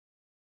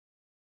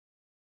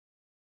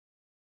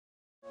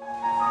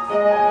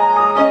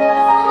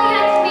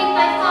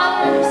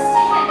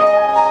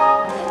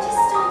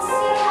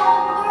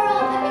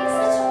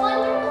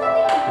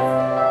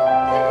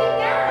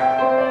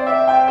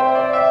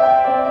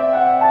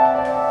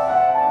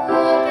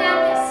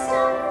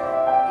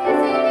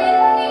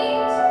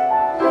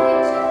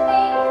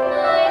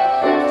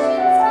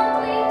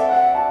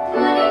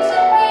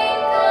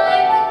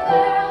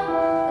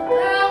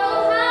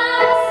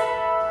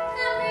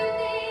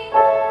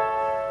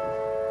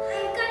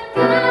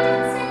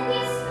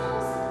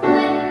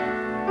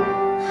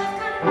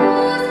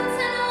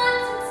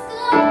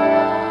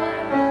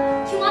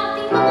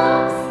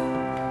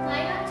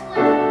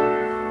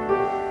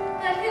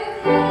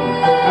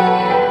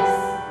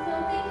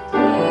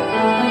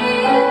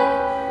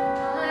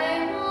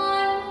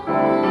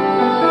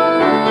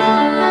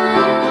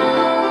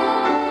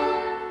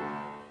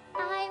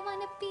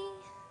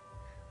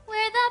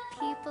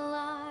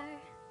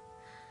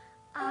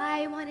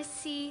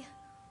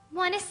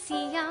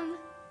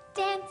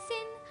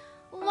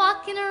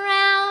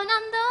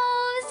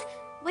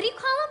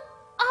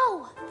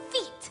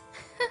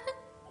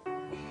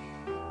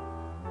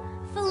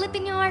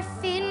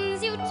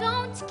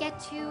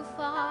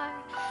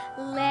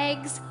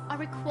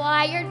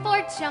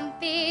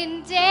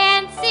Jumping,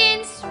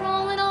 dancing,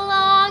 strolling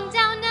along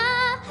down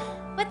a,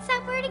 what's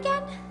that word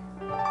again?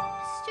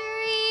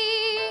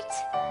 Street.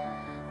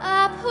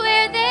 Up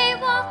where they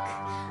walk,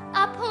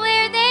 up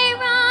where they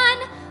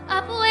run,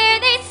 up where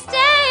they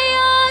stay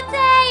all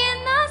day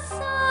in the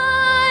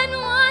sun,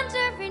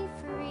 wandering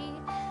free.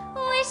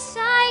 Wish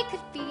I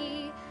could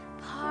be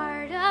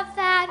part of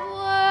that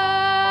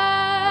world.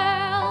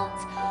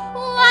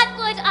 What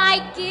would I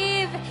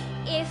give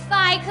if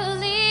I could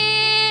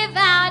live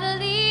out of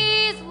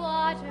these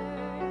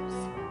waters?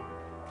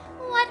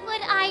 What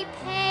would I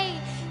pay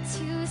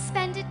to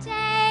spend a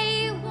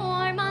day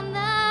warm on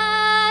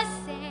the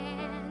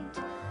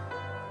sand?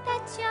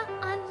 Betcha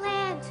on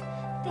land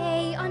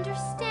they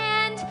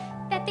understand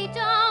that they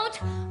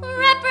don't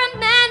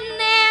reprimand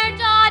their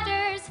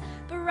daughters,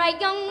 bright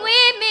young